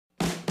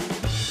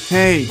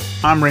Hey,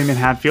 I'm Raymond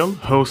Hatfield,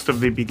 host of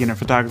the Beginner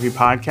Photography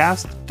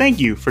Podcast. Thank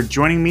you for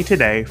joining me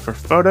today for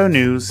Photo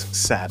News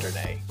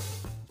Saturday.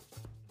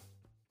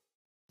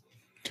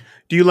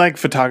 Do you like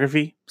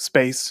photography,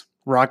 space,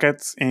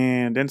 rockets,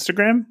 and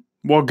Instagram?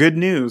 Well, good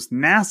news.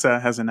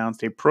 NASA has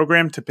announced a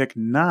program to pick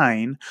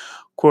 9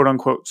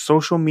 quote-unquote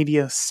social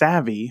media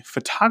savvy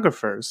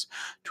photographers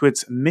to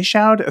its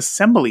Michoud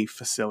Assembly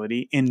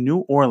Facility in New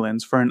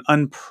Orleans for an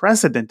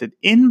unprecedented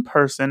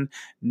in-person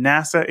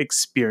NASA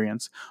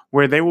experience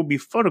where they will be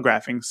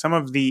photographing some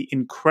of the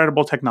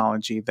incredible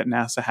technology that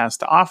NASA has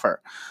to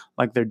offer,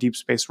 like their deep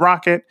space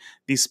rocket,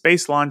 the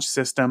Space Launch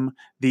System,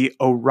 the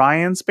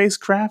Orion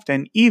spacecraft,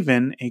 and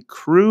even a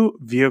crew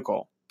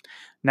vehicle.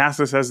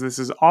 NASA says this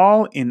is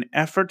all in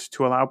effort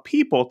to allow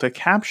people to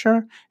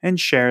capture and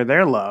share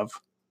their love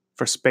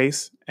for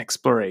space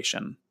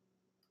exploration.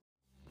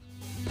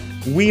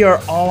 We are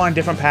all on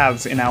different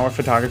paths in our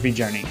photography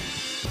journey.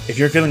 If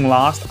you're feeling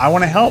lost, I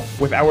want to help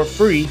with our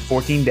free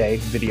 14-day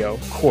video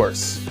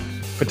course,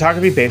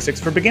 Photography Basics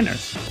for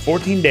Beginners,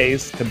 14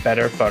 Days to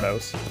Better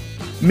Photos.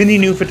 Many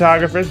new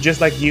photographers just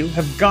like you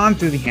have gone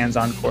through the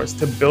hands-on course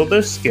to build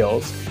their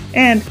skills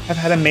and have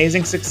had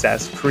amazing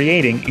success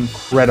creating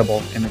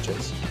incredible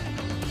images.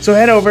 So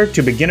head over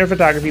to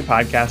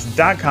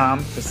beginnerphotographypodcast.com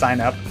to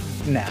sign up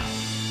now.